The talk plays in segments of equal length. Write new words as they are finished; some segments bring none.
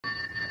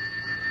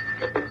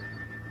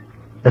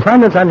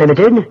Assignments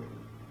Unlimited.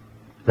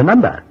 The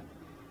number?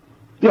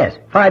 Yes,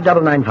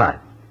 5995.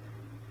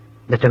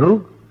 Mr.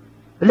 who?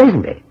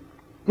 Lazenby.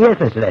 Yes,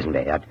 Mr.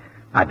 Lazenby.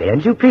 I'd be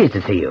only too pleased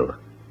to see you.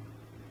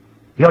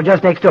 You're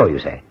just next door, you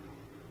say?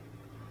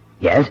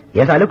 Yes,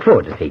 I look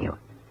forward to seeing you.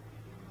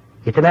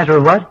 It's a matter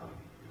of what?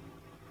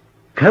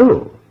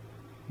 Coal.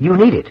 You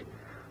need it.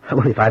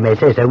 Well, if I may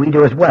say so, we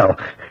do as well.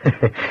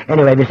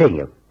 Anyway, be seeing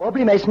you.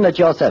 Aubrey Mason at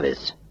your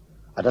service.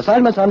 At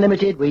Assignments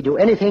Unlimited, we do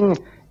anything,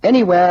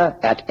 anywhere,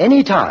 at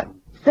any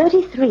time.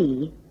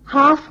 33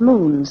 Half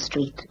Moon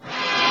Street.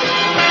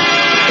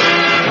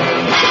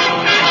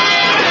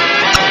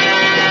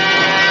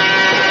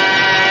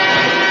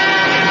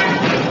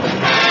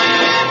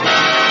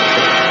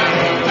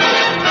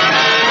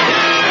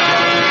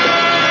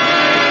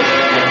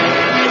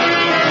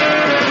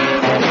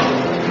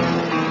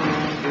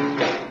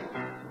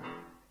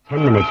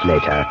 Ten minutes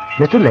later,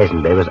 Mr.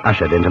 Lazenby was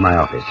ushered into my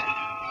office.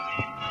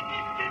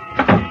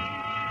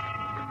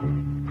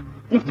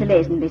 Mr.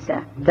 Lazenby,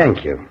 sir.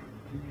 Thank you.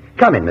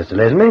 Come in, Mr.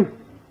 Lazenby.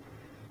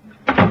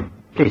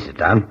 Please sit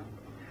down.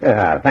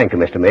 Thank you,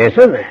 Mr.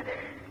 Mason.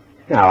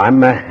 Now,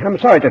 I'm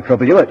sorry to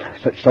trouble you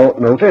at such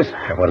short notice.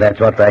 Well, that's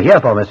what we're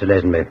here for, Mr.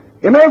 Lazenby.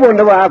 You may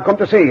wonder why I've come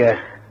to see you.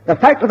 The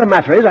fact of the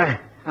matter is,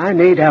 I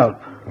need help.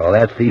 Well,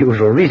 that's the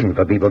usual reason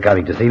for people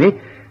coming to see me.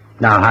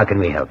 Now, how can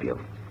we help you?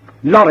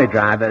 Lorry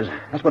drivers.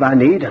 That's what I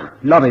need.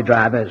 Lorry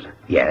drivers.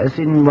 Yes,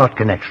 in what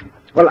connection?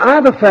 Well, I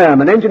have a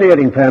firm, an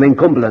engineering firm in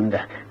Cumberland.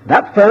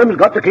 That firm's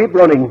got to keep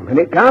running, and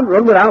it can't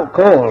run without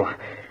coal.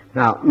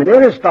 Now, my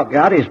nearest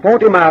stockyard is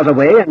 40 miles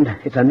away, and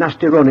it's a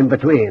nasty run in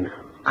between.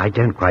 I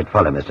don't quite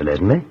follow, Mr.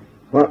 Lazenby.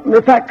 Well,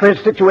 the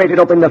factory's situated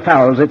up in the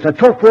Fowls. It's a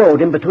tough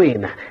road in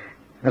between.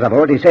 As I've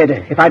already said,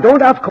 if I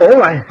don't have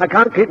coal, I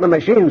can't keep my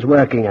machines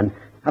working, and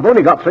I've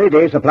only got 3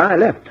 days' supply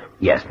left.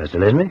 Yes, Mr.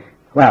 Lazenby?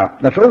 Well,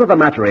 the truth of the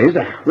matter is,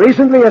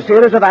 recently a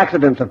series of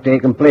accidents have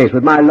taken place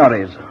with my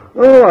lorries.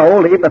 Oh, a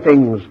whole heap of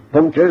things.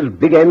 Punctures,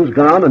 big ends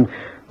gone, and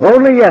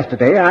only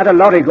yesterday I had a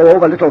lorry go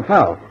over Little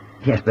Fowl.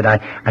 Yes, but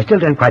I still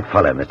don't quite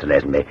follow, Mr.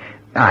 Lazenby.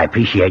 I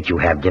appreciate you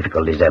have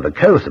difficulties over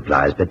coal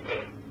supplies, but,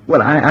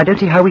 well, I don't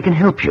see how we can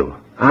help you.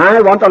 I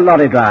want a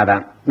lorry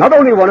driver. Not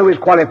only one who is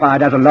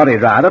qualified as a lorry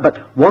driver,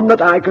 but one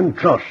that I can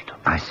trust.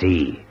 I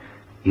see.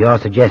 You're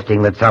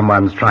suggesting that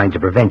someone's trying to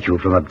prevent you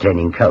from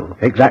obtaining coal.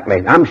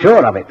 Exactly. I'm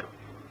sure of it.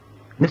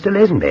 Mr.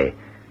 Lazenby,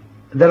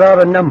 there are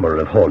a number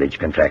of haulage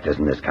contractors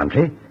in this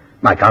country.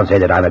 I can't say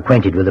that I'm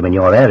acquainted with them in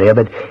your area,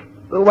 but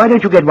why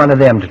don't you get one of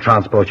them to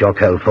transport your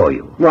coal for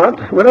you?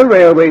 What? With a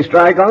railway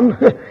strike on?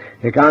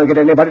 You can't get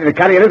anybody to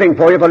carry anything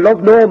for you for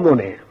love nor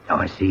money. Oh,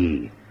 I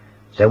see.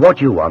 So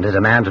what you want is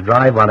a man to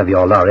drive one of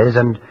your lorries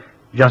and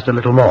just a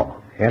little more.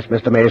 Yes,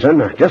 Mr.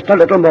 Mason, just a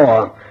little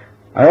more.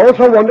 I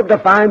also want him to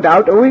find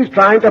out who is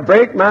trying to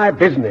break my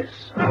business.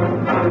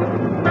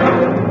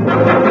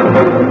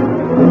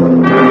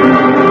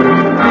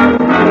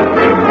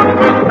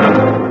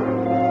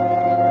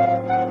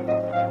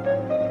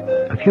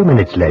 A few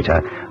minutes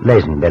later,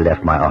 Lazenby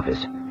left my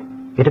office.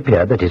 It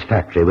appeared that his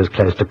factory was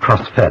close to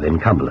Cross Fell in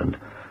Cumberland.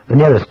 The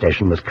nearest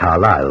station was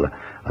Carlisle,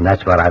 and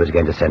that's where I was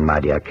going to send my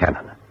dear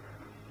Cannon.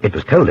 It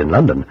was cold in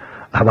London.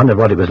 I wondered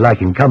what it was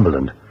like in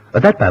Cumberland.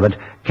 At that moment,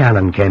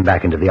 Cannon came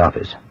back into the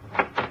office.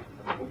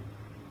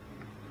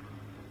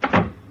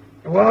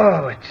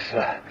 Whoa,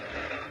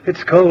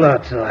 it's cold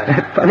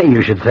outside. Funny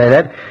you should say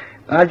that.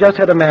 I've just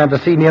had a man to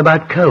see me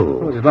about coal.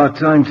 Well, it's about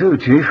time, too,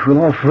 Chief.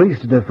 We'll all freeze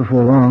to death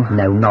before long.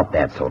 No, not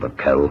that sort of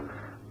coal.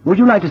 Would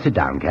you like to sit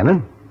down,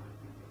 Cannon?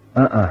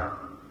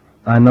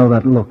 I know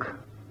that look.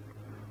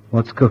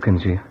 What's cooking,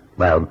 Chief?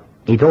 Well,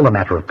 it's all a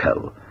matter of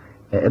coal.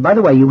 By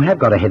the way, you have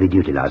got a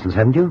heavy-duty license,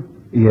 haven't you?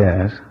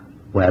 Yes.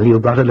 Well,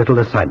 you've got a little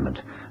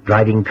assignment,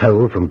 driving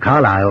coal from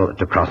Carlisle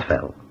to Cross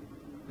Fell.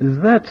 Is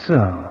that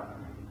so?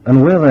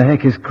 And where the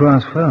heck is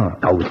Cross Fell?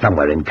 Oh,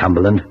 somewhere in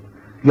Cumberland.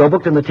 You're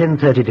booked in the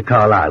 10:30 to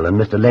Carlisle, and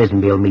Mr.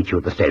 Lazenby will meet you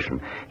at the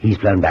station. He's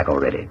flown back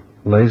already.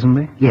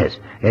 Lazenby? Yes,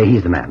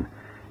 he's the man.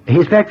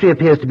 His factory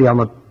appears to be on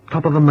the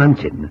top of a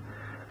mountain.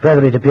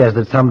 Further, it appears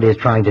that somebody is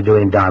trying to do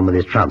him down with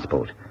his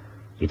transport.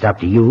 It's up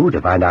to you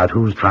to find out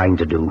who's trying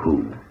to do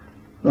who.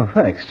 Well,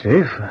 thanks,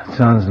 Chief. That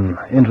sounds an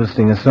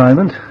interesting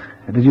assignment.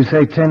 Did you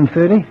say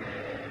 10:30?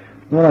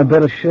 Well, I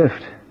better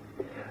shift.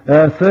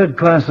 Third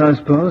class, I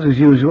suppose, as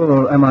usual,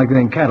 or am I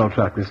going cattle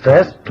truck this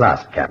time? First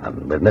class,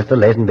 Captain, with Mr.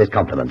 Lazenby's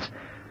compliments.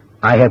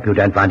 I hope you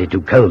don't find it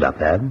too cold up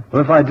there.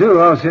 Well, if I do,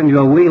 I'll send you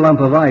a wee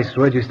lump of ice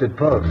registered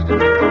post.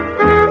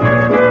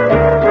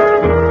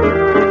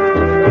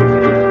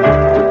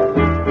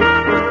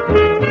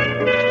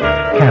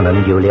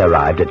 Cannon duly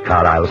arrived at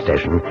Carlisle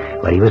Station,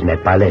 where he was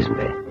met by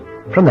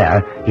Lazenby. From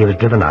there, he was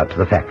driven out to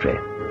the factory.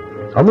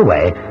 On the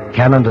way,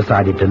 Cannon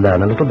decided to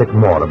learn a little bit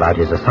more about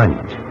his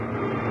assignment.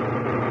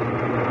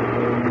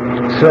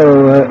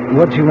 So,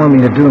 what you want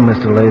me to do,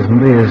 Mr.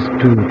 Lazenby, is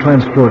to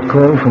transport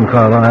coal from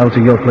Carlisle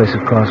to your place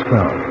at Cross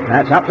Fell.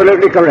 That's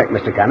absolutely correct,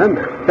 Mr. Cannon.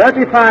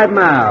 35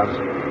 miles.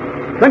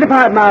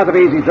 25 miles of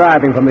easy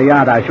driving from the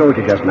yard I showed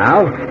you just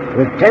now,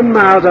 with 10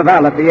 miles of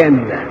Val at the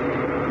end.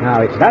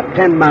 Now, it's that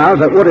 10 miles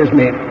that worries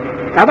me.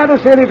 I've had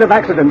a series of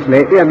accidents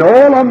lately, and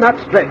all on that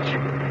stretch.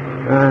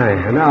 Aye,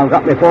 and now I've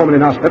got my foreman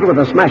in hospital with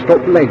a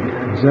smashed-up leg.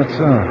 Is that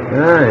so?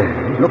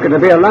 Aye, he's looking to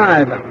be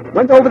alive.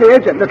 Went over the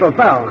edge at Little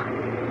Fowl.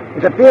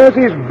 It appears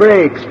his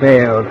brakes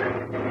failed.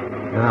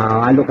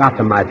 Now, I look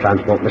after my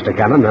transport, Mr.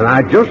 Cannon, and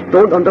I just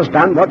don't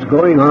understand what's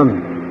going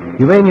on.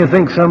 You mean you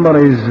think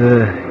somebody's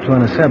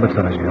trying to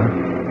sabotage you, huh?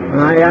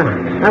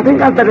 I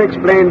think I'd better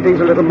explain things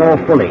a little more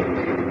fully.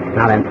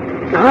 Now then,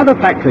 I have a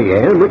factory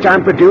here in which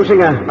I'm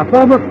producing a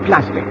form of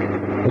plastic.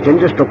 It's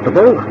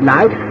indestructible,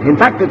 light. In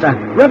fact, it's a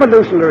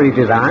revolutionary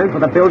design for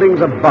the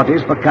buildings of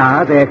bodies for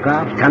cars,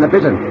 aircraft,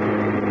 canopies, and...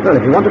 Well,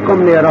 if you want to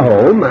come near a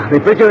home,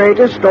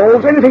 refrigerators,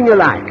 stoves, anything you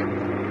like.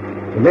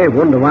 You may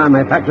wonder why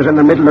my factory's in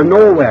the middle of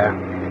nowhere.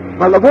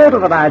 Well, the water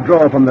that I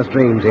draw from the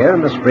streams here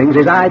and the springs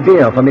is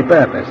ideal for my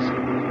purpose.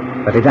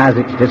 But it has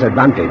its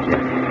disadvantage.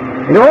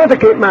 In order to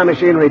keep my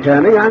machinery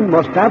turning, I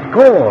must have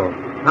coal.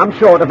 I'm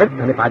short of it,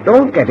 and if I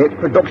don't get it,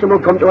 production will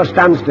come to a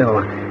standstill.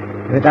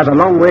 And it has a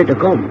long way to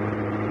come.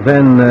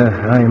 Then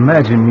I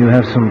imagine you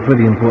have some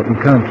pretty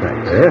important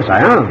contracts. Yes, I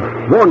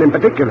have. One in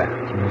particular.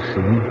 I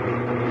see.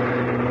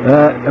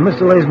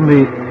 Mr.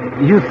 Lazenby,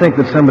 you think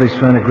that somebody's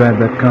trying to grab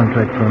that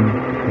contract from you?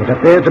 It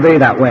appears to be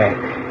that way.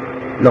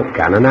 Look,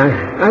 Cannon,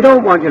 I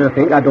don't want you to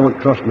think I don't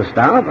trust my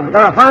staff.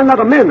 They're a fine lot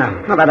of men.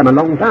 I've had them a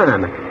long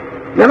time.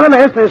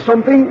 Nevertheless, there's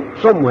something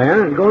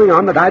somewhere going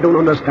on that I don't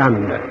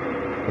understand.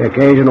 The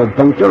occasional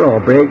puncture or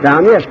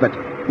breakdown, yes, but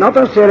not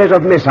a series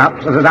of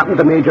mishaps as has happened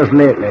to me just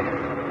lately.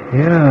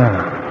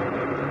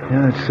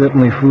 Yeah, it's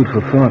certainly food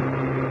for thought.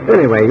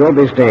 Anyway, you'll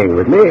be staying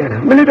with me.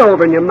 Mill it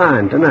over in your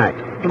mind tonight.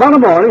 Tomorrow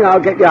morning, I'll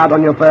get you out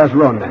on your first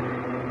run.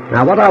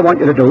 Now, what I want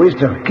you to do is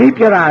to keep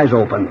your eyes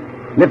open.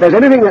 And if there's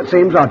anything that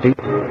seems odd to you...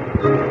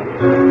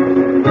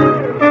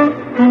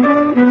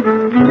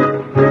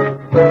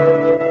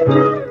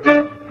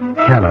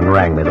 Cannon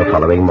rang me the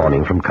following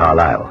morning from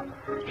Carlisle.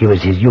 He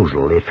was his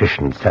usual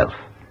efficient self.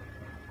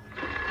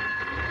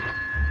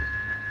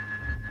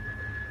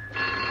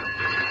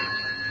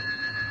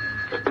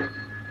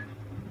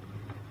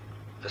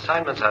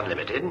 Assignments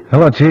unlimited.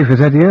 Hello, Chief. Is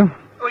that you?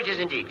 Oh, it is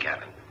indeed,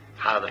 Captain.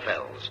 How are the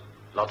fells?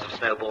 Lots of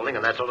snowballing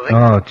and that sort of thing?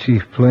 Oh,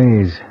 Chief,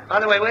 please. By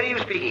the way, where are you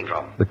speaking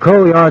from? The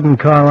coal yard in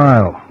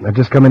Carlisle. I've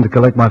just come in to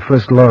collect my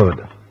first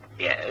load.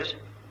 Yes?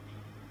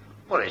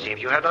 Well, it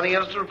seems you have nothing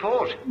else to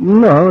report.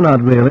 No,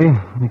 not really.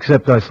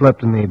 Except I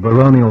slept in the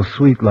baronial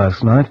suite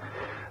last night,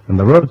 and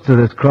the roads to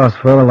this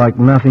crossfell are like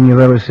nothing you've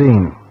ever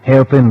seen.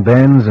 Hairpin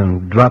bends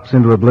and drops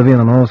into oblivion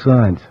on all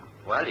sides.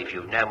 Well, if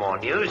you've no more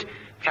news,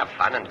 have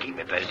fun and keep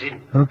me posted.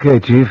 Okay,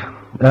 Chief.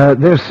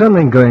 There's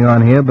something going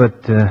on here,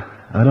 but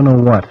I don't know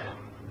what.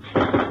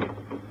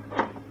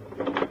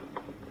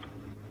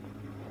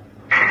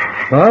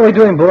 How are we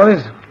doing,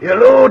 boys? Your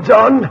load's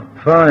on.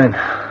 Fine.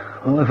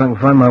 Well, if I can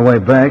find my way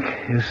back,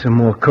 here's some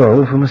more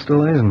coal for Mr.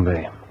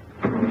 Lazenby.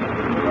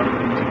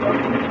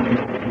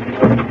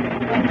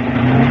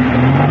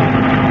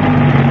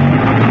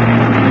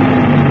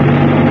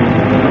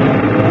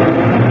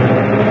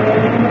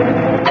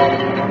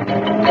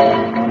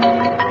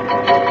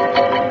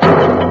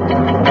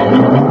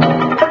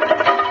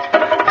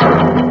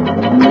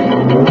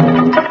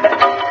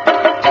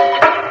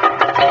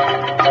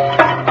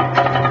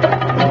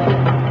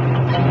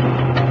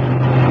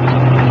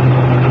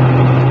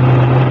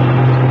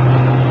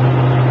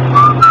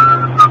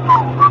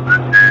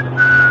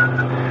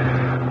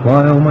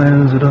 While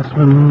man's a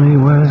dustman, he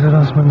wears a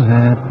dustman's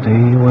hat.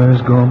 He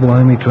wears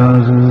gold-blimey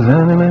trousers,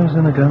 and he lives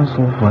in a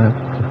council flat.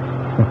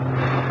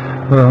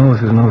 Well,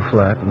 this is no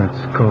flat, and it's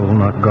coal,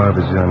 not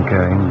garbage that I'm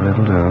carrying, but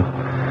it'll do.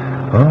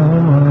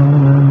 Oh,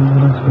 man's a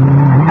dustman.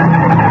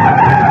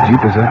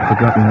 Jeepers, I've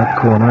forgotten that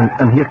corner,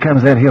 and here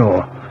comes that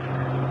hill.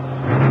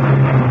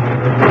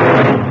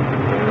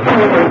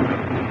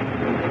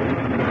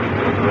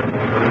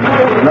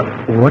 No,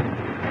 what?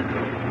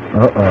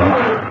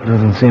 Uh-oh.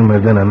 Doesn't seem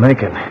we're gonna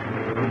make it.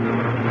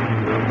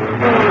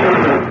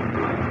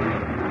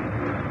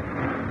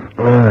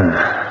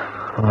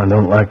 I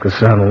don't like the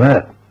sound of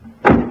that.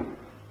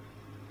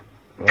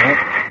 Well,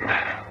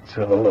 let's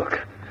have a look.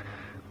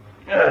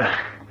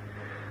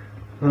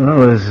 Well,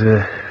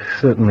 there's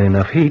certainly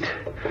enough heat.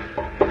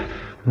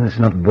 It's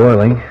not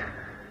boiling.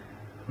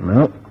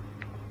 No.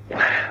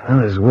 Well,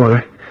 there's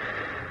water.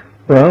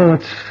 Well,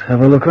 let's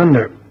have a look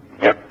under.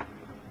 Yep.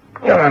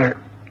 Under.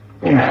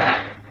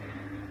 Yeah.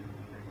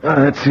 Oh,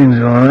 that seems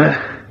all right.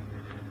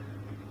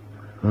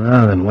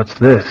 Now then, what's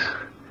this?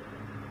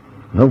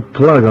 No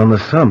plug on the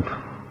sump.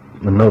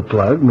 And no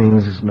plug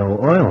means no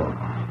oil.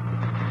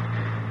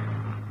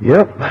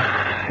 Yep.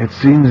 It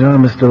seems our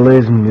Mr.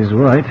 Lazenby is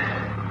right.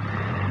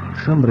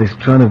 Somebody's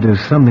trying to do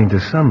something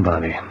to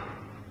somebody.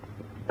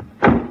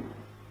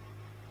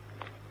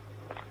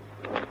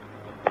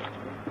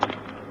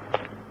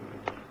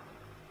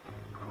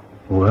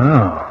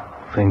 Well,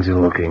 things are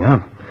looking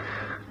up.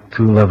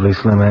 Two lovely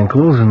slim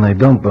ankles, and they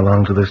don't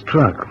belong to this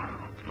truck.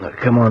 Now,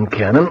 come on,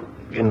 Cannon.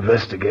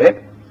 Investigate.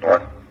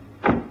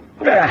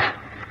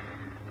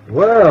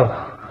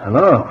 Well,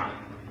 hello.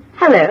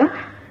 Hello.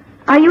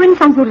 Are you in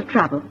some sort of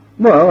trouble?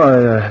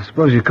 Well, I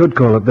suppose you could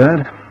call it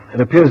that. It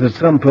appears that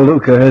some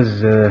palooka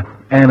has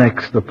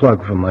annexed the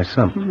plug from my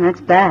sump.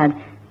 That's bad.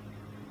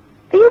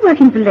 Are you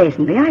working for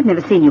Lazenby? I've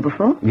never seen you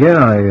before.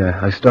 Yeah,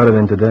 I started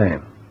in today.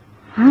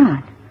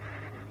 Ah,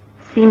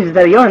 seems as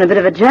though you're in a bit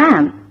of a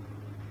jam.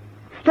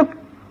 Look,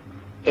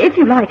 if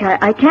you like,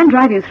 I can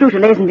drive you through to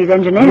Lazenby's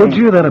engineering. Would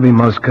you? That'd be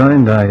most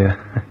kind.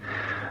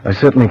 I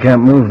certainly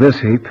can't move this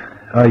heap.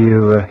 Are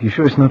you, you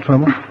sure it's no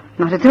trouble?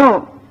 Not at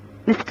all.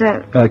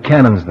 Mr.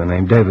 Cannon's the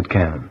name, David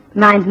Cannon.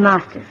 Mine's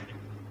Masters.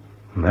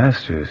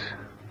 Masters?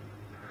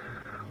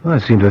 Well, I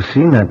seem to have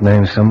seen that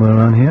name somewhere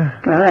around here.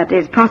 Well, that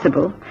is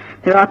possible.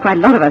 There are quite a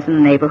lot of us in the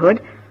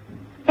neighborhood.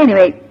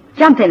 Anyway,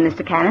 jump in,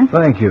 Mr. Cannon.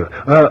 Thank you.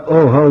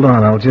 Hold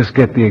on. I'll just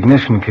get the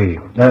ignition key.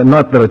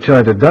 Not that a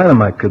charge of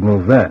dynamite could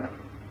move that.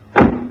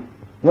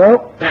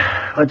 Well,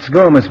 let's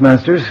go, Miss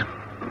Masters.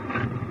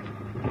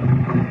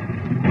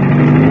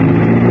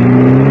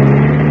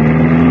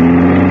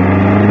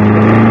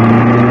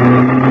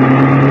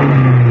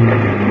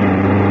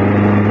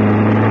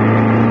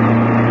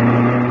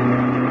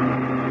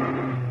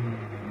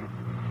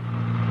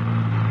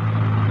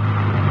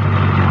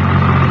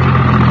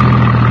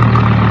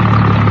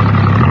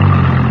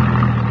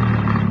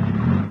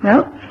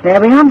 Well,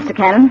 there we are, Mr.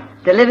 Cannon.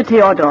 Delivered to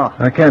your door.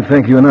 I can't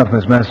thank you enough,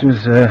 Miss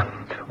Masters.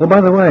 Well,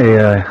 by the way,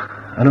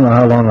 I don't know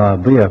how long I'll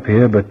be up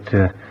here, but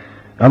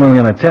I'm only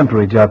on a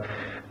temporary job.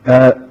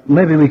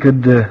 Maybe we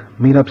could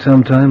meet up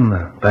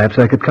sometime. Perhaps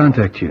I could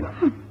contact you.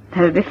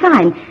 That would be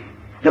fine.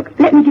 Look,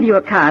 let me give you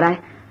a card. I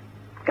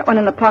got one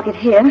in the pocket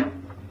here.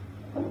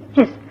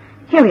 Yes,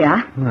 here we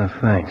are. Oh,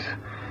 thanks.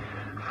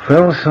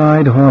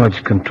 Fellside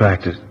Haulage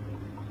Contractors.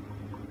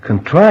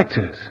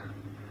 Contractors?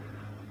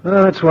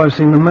 Well, that's why I've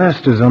seen the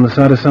Masters on the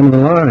side of some of the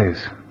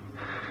lorries.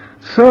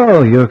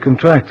 So, you're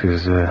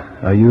contractors.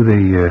 Are you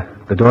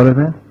the daughter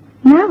then?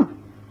 No,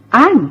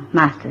 I'm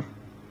Masters.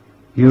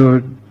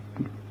 You're...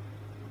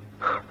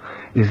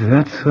 Is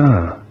that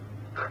so?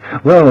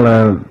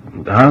 Well,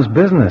 how's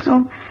business?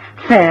 Oh,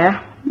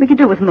 fair. We could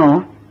do with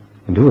more.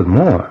 Can do with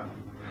more.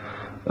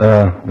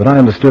 But I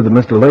understood that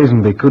Mr.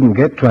 Lazenby couldn't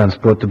get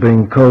transport to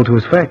bring coal to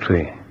his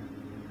factory.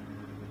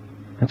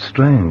 That's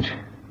strange.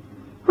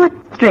 What's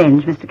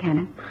strange, Mr.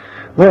 Cannon?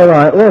 Well,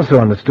 I also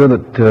understood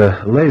that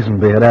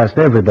Lazenby had asked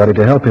everybody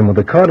to help him with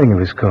the carting of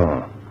his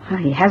coal. Oh,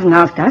 he hasn't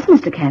asked us,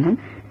 Mr. Cannon.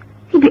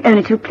 He'd be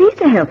only too pleased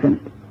to help him.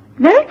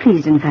 Very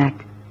pleased, in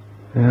fact.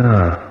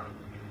 Yeah.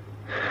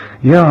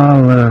 Yeah,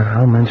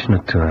 I'll mention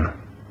it to him.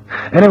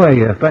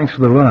 Anyway, thanks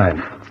for the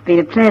ride. It's been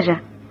a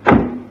pleasure.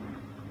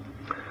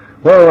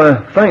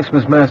 Well, thanks,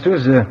 Miss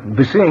Masters.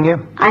 Be seeing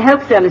you. I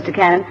hope so, Mr.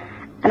 Cannon.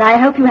 And I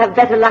hope you have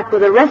better luck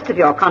with the rest of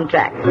your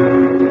contract.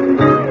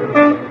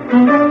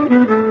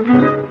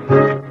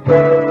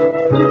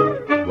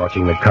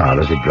 Watching the car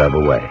as it drove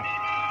away.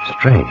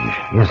 Strange.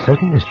 Yes,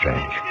 certainly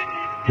strange.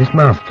 Miss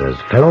Masters,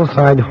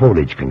 Fellside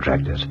Haulage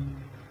Contractors.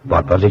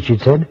 What was it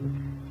she'd said?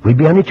 We'd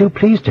be only too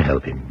pleased to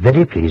help him.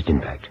 Very pleased,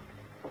 in fact.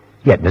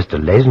 Yet Mr.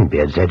 Lazenby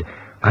had said,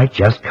 I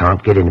just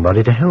can't get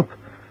anybody to help.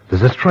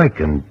 There's a strike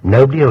and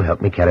nobody will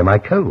help me carry my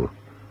coal.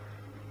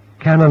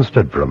 Cannon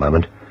stood for a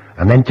moment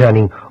and then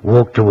turning,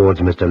 walked towards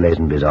Mr.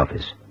 Lazenby's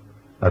office.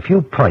 A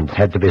few points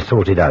had to be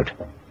sorted out.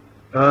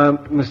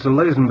 Mr.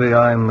 Lazenby,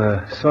 I'm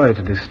sorry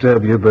to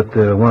disturb you, but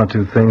there are one or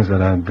two things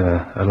that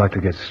I'd like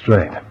to get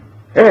straight.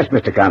 Yes,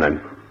 Mr. Cannon.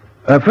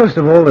 First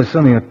of all, there's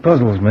something that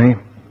puzzles me.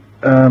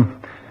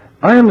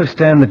 I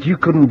understand that you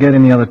couldn't get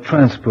any other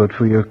transport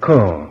for your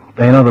coal.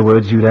 In other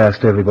words, you'd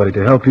asked everybody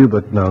to help you,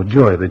 but no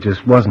joy, there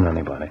just wasn't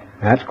anybody.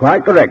 That's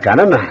quite correct,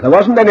 Cannon. There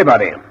wasn't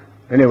anybody.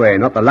 Anyway,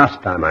 not the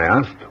last time I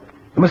asked.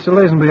 Mr.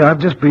 Lazenby, I've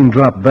just been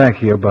dropped back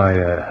here by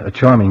a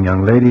charming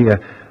young lady,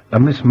 a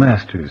Miss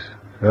Masters.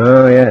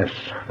 Oh, yes.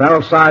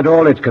 Fellside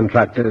Haulage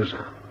Contractors.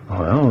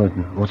 Well,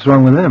 what's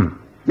wrong with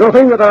them?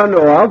 Nothing that I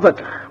know of,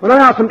 but when I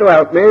asked them to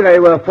help me, they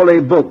were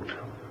fully booked.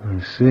 I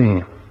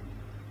see.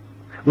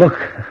 Look,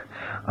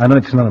 I know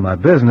it's none of my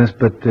business,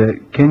 but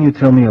can you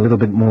tell me a little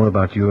bit more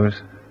about yours?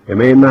 You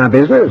mean my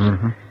business?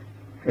 Mm-hmm.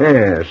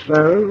 Yes.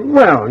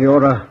 Well,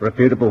 you're a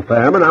reputable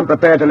firm, and I'm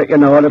prepared to let you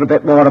know a little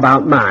bit more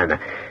about mine.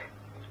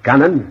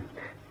 Cannon,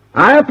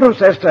 I have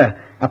processed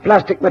a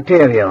plastic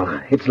material.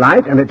 It's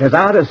light, and it's as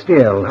hard as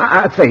steel.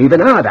 I'd say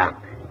even harder.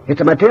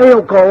 It's a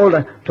material called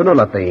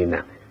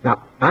tonulathene.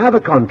 Now, I have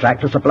a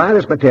contract to supply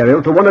this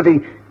material to one of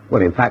the,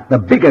 well, in fact, the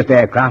biggest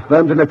aircraft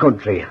firms in the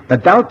country, the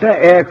Delta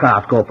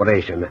Aircraft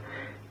Corporation.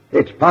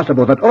 It's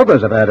possible that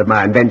others have heard of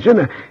my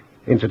invention.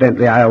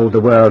 Incidentally, I hold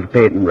the world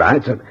patent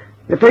rights. And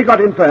if they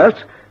got in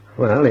first,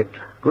 well, it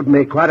could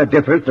make quite a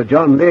difference to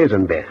John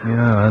Lazenby.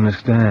 Yeah, I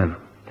understand.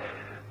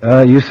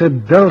 You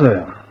said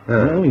Delta.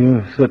 Well,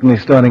 you're certainly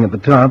starting at the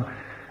top,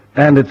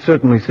 and it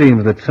certainly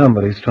seems that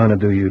somebody's trying to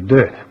do you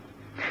dirt.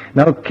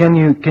 Now, can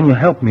you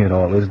help me at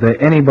all? Is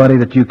there anybody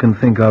that you can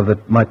think of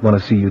that might want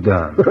to see you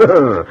down?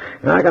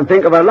 I can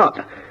think of a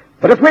lot.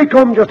 But if we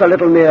come just a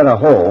little nearer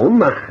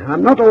home,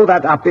 I'm not all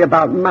that happy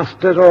about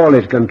Masters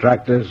Haulage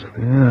Contractors.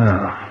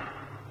 Yeah,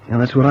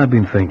 that's what I've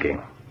been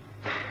thinking.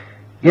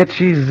 Yet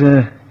she's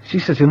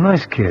such a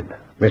nice kid.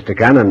 Mr.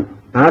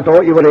 Cannon, I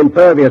thought you were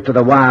impervious to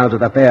the wiles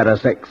of the fairer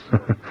sex.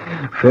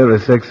 Fairer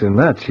sex than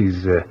that.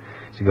 She's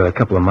got a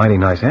couple of mighty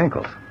nice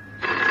ankles.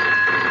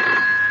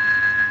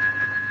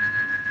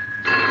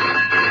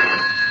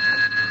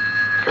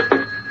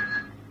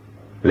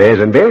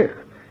 Lazenby?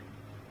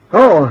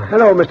 Oh,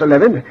 hello, Mr.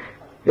 Levin.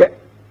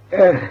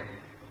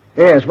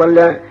 Yes,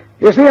 well,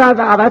 you see, I've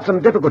had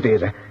some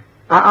difficulties.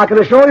 I can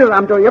assure you that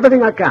I'm doing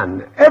everything I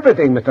can.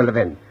 Everything, Mr.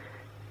 Levin.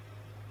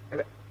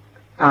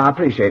 I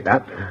appreciate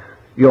that.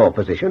 Your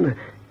position.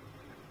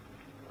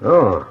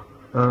 Oh,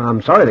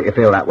 I'm sorry that you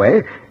feel that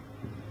way.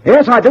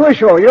 Yes, I do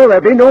assure you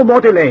there'll be no more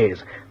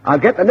delays. I'll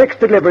get the next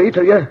delivery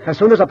to you as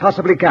soon as I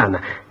possibly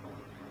can.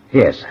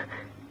 Yes.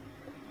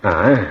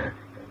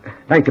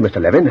 Thank you,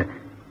 Mr. Levin.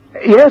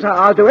 Yes,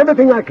 I'll do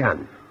everything I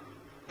can.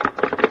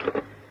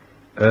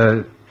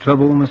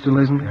 Trouble, Mr.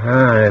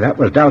 Lazenby? That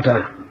was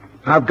Delta.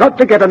 I've got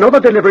to get another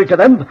delivery to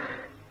them.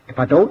 If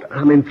I don't,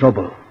 I'm in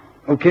trouble.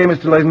 Okay,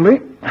 Mr. Lazenby.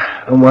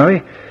 Don't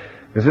worry.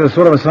 This is the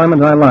sort of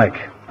assignment I like.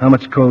 How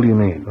much coal do you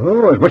need?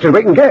 Oh, as much as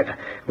we can get.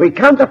 We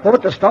can't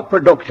afford to stop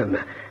production.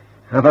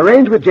 I've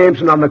arranged with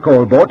Jameson on the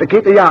coal boat to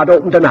keep the yard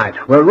open tonight.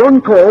 We'll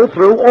run coal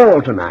through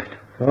all tonight.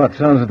 Well, it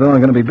sounds as though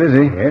I'm going to be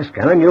busy. Yes,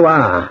 Cannon, you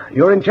are.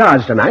 You're in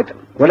charge tonight.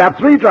 We'll have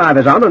 3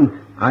 drivers on, and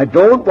I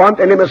don't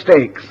want any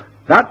mistakes.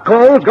 That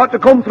coal's got to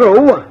come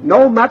through,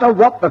 no matter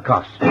what the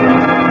cost.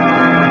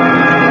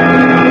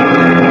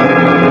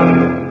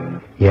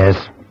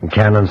 Yes,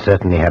 Cannon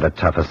certainly had a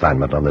tough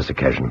assignment on this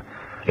occasion.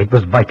 It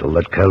was vital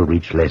that coal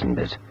reach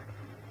Lazenby's.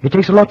 It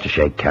takes a lot to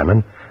shake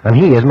Cannon, and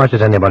he, as much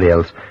as anybody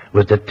else,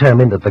 was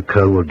determined that the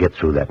coal would get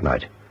through that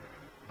night.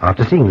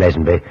 After seeing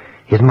Lazenby,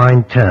 his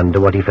mind turned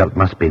to what he felt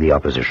must be the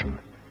opposition.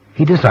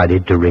 He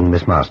decided to ring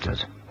Miss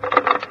Masters.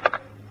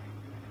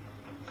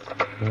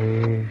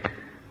 3,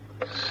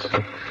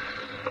 6,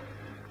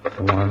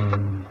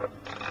 1,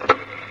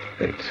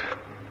 8.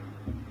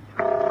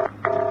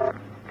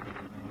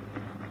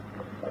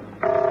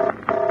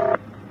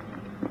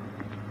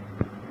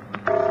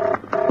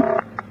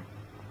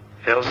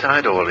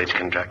 Fellside Haulage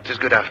Contractors,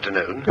 good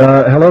afternoon.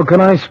 Hello, can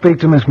I speak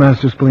to Miss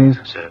Masters, please?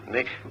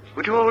 Certainly.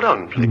 Would you hold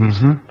on, please?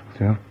 Mm-hmm.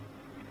 Sure.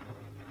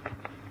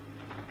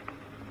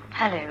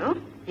 Hello?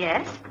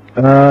 Yes?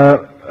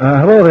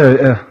 Hello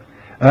there.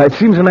 It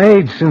seems an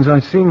age since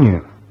I've seen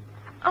you.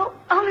 Oh,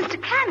 Mr.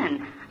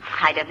 Cannon.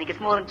 I don't think it's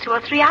more than 2 or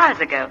 3 hours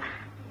ago.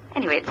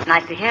 Anyway, it's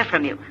nice to hear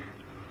from you.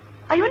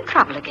 Are you in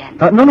trouble again?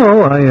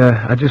 No.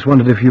 I just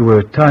wondered if you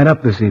were tied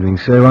up this evening,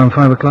 say around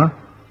 5 o'clock?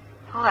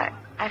 Oh, I'm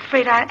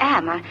afraid I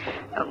am.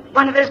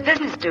 One of those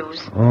business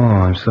dues. Oh,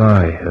 I'm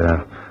sorry.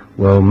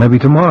 Well, maybe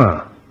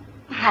tomorrow.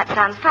 That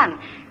sounds fun.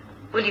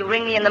 Will you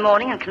ring me in the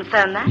morning and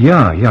confirm that?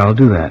 Yeah, I'll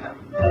do that.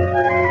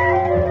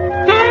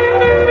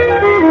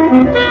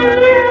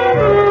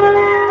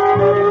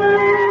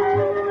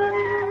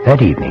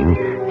 That evening,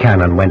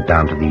 Cannon went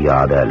down to the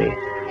yard early.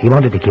 He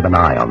wanted to keep an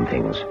eye on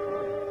things.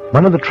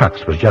 One of the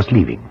trucks was just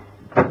leaving.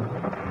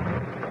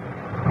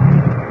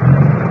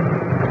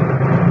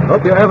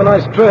 Hope you have a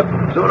nice trip.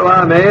 So do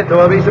I, mate, though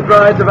I'll be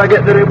surprised if I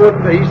get there in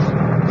one piece.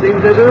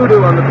 Seems there's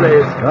hoodoo on the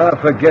place.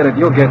 Forget it.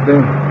 You'll get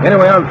there.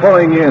 Anyway, I'm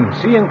following you in.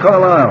 See you in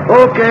Carlisle.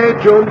 Okay,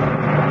 chum.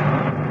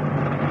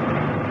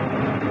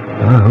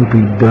 I hope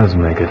he does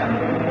make it.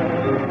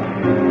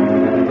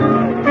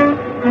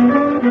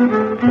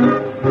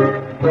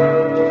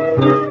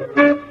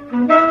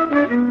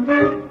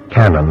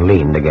 Cannon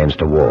leaned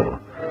against a wall.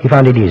 He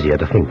found it easier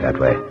to think that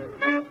way.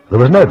 There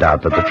was no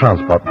doubt that the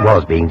transport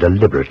was being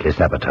deliberately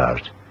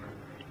sabotaged.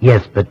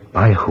 Yes, but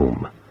by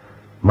whom?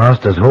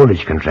 Masters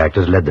Haulage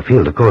Contractors led the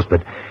field, of course,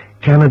 but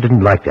Cannon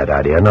didn't like that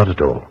idea, not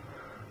at all.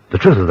 The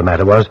truth of the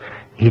matter was,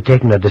 he'd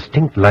taken a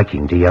distinct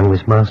liking to young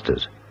Miss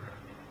Masters.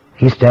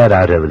 He stared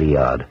out over the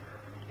yard.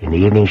 In the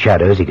evening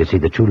shadows, he could see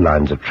the 2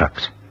 lines of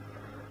trucks.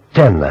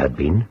 10 there had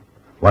been.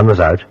 1 was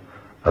out.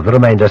 Of the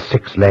remainder,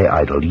 6 lay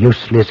idle,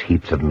 useless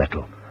heaps of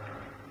metal.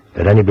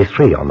 There'd only be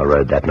 3 on the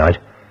road that night,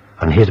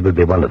 and his would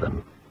be one of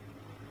them.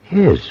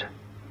 His?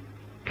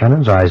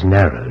 Cannon's eyes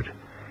narrowed.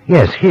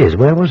 Yes, his.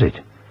 Where was it?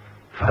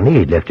 Funny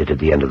he'd left it at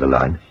the end of the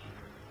line.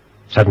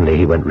 Suddenly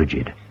he went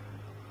rigid.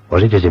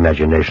 Was it his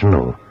imagination,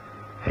 or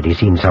had he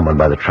seen someone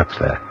by the trucks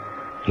there?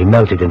 He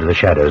melted into the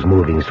shadows,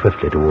 moving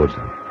swiftly towards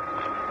them.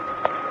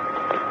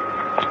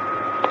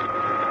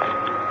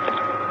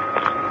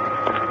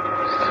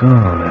 So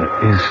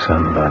there is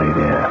somebody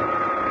there.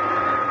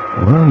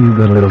 Well, you've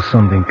got a little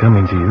something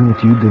coming to you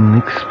that you didn't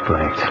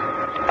expect.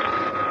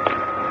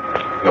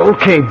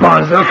 Okay,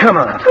 Bonzo, come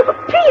on. Oh,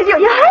 please, you're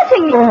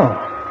hurting me.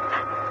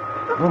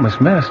 Oh, Miss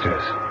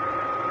Masters.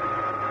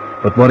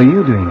 But what are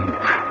you doing here?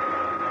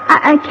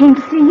 I came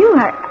to see you.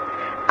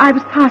 I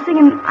was passing,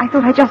 and I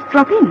thought I'd just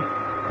drop in.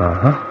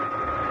 Uh-huh.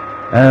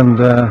 And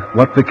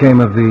what became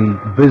of the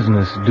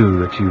business due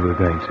that you were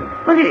going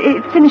to? Well,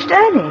 it finished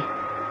early.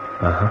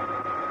 Uh-huh.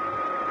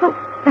 Well,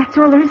 that's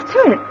all there is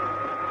to it.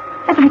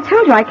 As I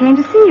told you, I came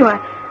to see you.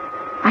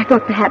 I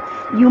thought perhaps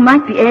you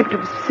might be able to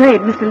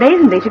persuade Mr.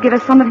 Lazenby to give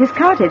us some of his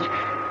cartage.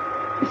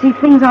 You see,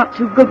 things aren't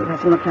too good with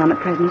us on the farm at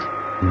present.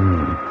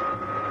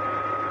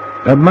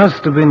 That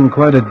must have been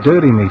quite a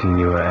dirty meeting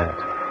you were at.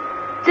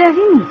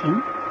 Dirty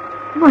meeting?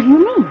 What do you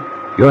mean?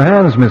 Your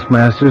hands, Miss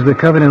Masters, they're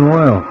covered in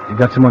oil. You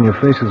got some on your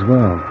face as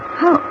well.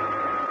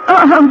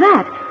 Oh,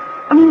 that.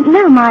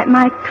 No,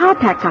 my car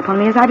packed up on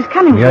me as I was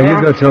coming Yeah, here.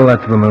 you go tell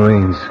that to the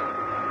Marines.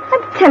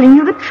 I'm telling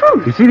you the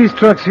truth. You see these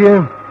trucks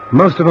here?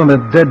 Most of them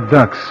are dead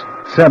ducks,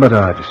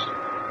 sabotaged.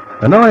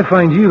 And now I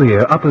find you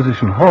here,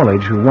 opposition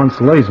haulage, who wants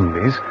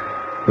Lazenby's,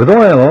 with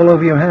oil all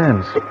over your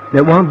hands.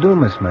 It won't do,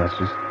 Miss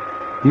Masters.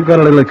 You've got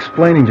a little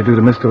explaining to do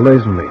to Mr.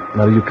 Lazenby.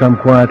 Now, do you come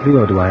quietly,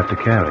 or do I have to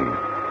carry you?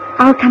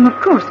 I'll come, of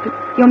course, but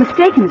you're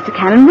mistaken, Mr.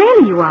 Cannon.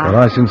 Really you are.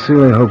 Well, I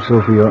sincerely hope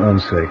so for your own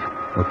sake.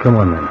 Well, come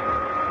on, then.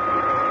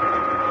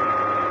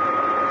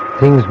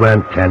 Things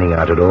weren't panning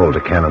out at all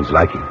to Cannon's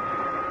liking.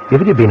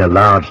 If it had been a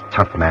large,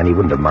 tough man, he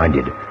wouldn't have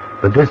minded.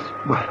 But this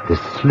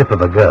slip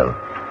of a girl,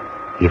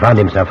 he found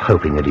himself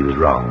hoping that he was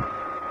wrong.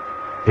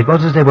 It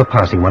was as they were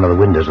passing one of the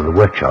windows of the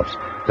workshops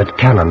that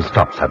Cannon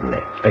stopped suddenly.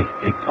 Hey,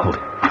 hold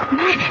it.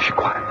 Shh,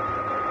 quiet.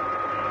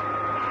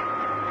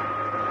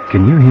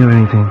 Can you hear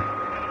anything?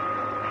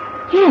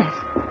 Yes.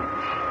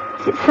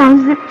 It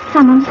sounds as if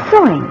someone's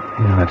sawing.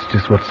 Yeah, that's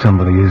just what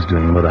somebody is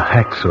doing with a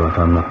hacksaw, if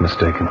I'm not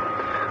mistaken.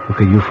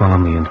 Okay, you follow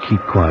me and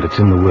keep quiet. It's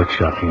in the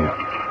workshop here.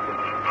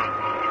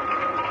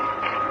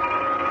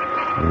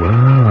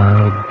 Well,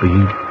 I'll be...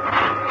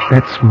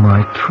 That's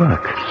my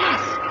truck.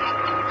 Yes.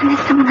 And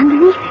there's someone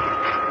underneath it.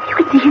 You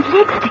can see his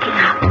legs sticking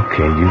out.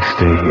 Okay, you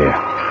stay here.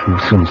 We'll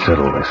soon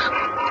settle this.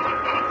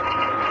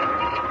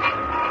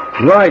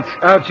 Right,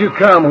 out you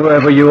come,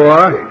 whoever you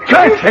are.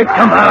 Catch it!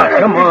 Come out,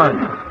 come on.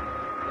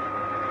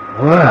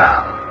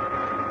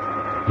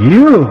 Well,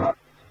 you...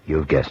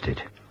 You've guessed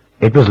it.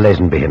 It was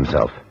Lazenby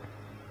himself.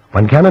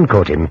 When Cannon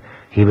caught him,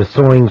 he was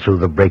sawing through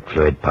the brake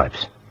fluid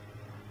pipes.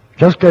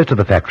 Just close to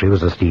the factory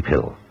was a steep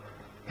hill.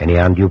 Any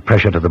undue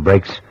pressure to the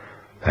brakes,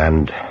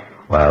 and,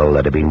 well,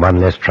 there'd have been one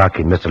less truck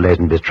in Mr.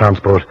 Lazenby's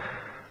transport,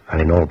 and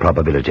in all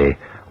probability,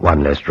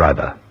 one less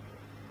driver.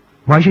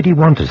 Why should he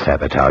want to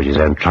sabotage his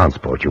own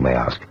transport, you may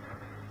ask?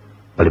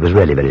 Well, it was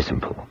really very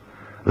simple.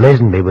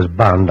 Lazenby was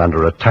bound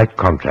under a tight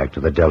contract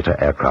to the Delta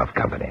Aircraft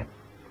Company.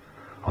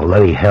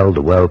 Although he held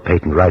the world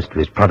patent rights to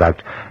his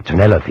product,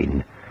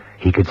 tenellithine,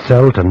 he could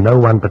sell to no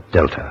one but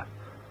Delta.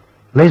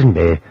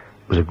 Lazenby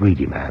was a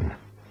greedy man.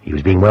 He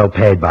was being well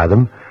paid by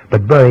them,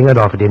 but Boeing had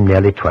offered him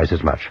nearly twice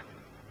as much.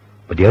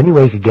 But the only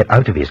way he could get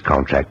out of his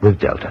contract with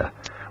Delta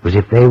was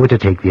if they were to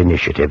take the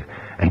initiative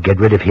and get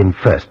rid of him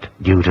first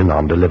due to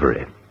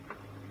non-delivery.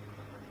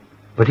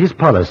 But his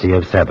policy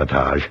of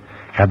sabotage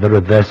had the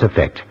reverse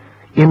effect,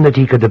 in that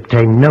he could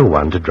obtain no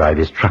one to drive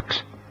his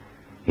trucks.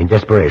 In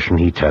desperation,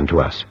 he turned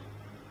to us.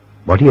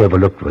 What he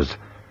overlooked was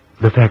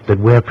the fact that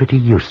we're pretty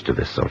used to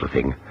this sort of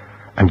thing,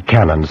 and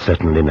Cannon's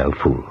certainly no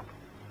fool.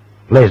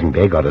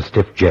 Lazenby got a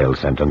stiff jail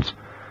sentence,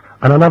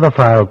 and another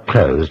file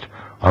closed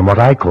on what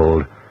I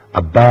called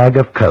a bag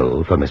of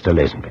coal for Mr.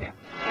 Lazenby.